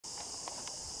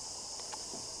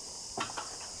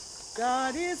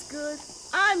God is good.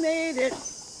 I made it.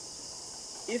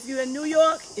 If you're in New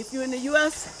York, if you're in the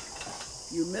U.S.,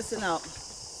 you're missing out.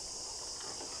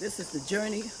 This is the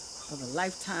journey of a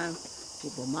lifetime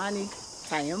with Bomani,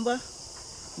 Tyehimba,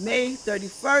 May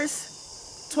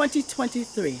 31st,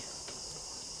 2023.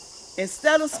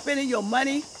 Instead of spending your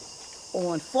money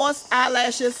on false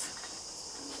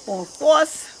eyelashes, on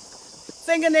false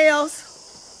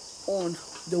fingernails, on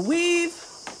the weave,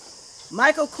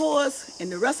 Michael Kors,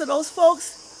 and the rest of those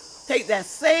folks, take that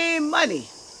same money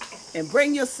and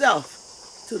bring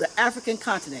yourself to the African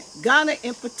continent, Ghana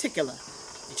in particular.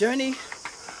 Journey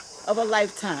of a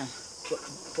lifetime.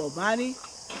 Bomani,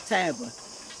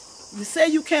 Tyehimba. You say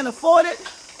you can't afford it,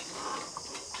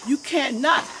 you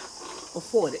cannot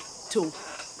afford it to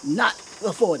not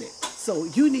afford it. So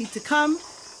you need to come,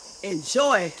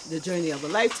 enjoy the journey of a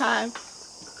lifetime.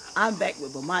 I'm back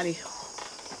with Bomani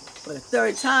for the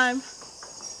third time.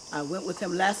 I went with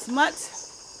him last month,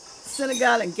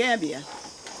 Senegal and Gambia.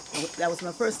 That was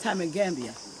my first time in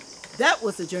Gambia. That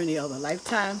was the journey of a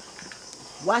lifetime.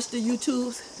 Watch the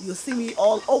YouTubes, you'll see me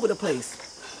all over the place.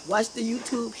 Watch the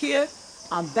YouTube here.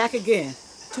 I'm back again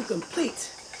to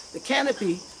complete the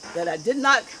canopy that I did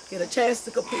not get a chance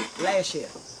to complete last year.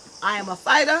 I am a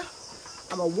fighter,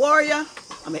 I'm a warrior,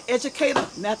 I'm an educator,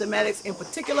 mathematics in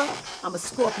particular. I'm a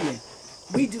Scorpion.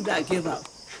 We do not give up.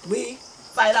 We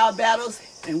fight our battles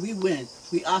and we win.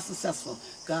 We are successful.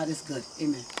 God is good.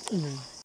 Amen. Amen.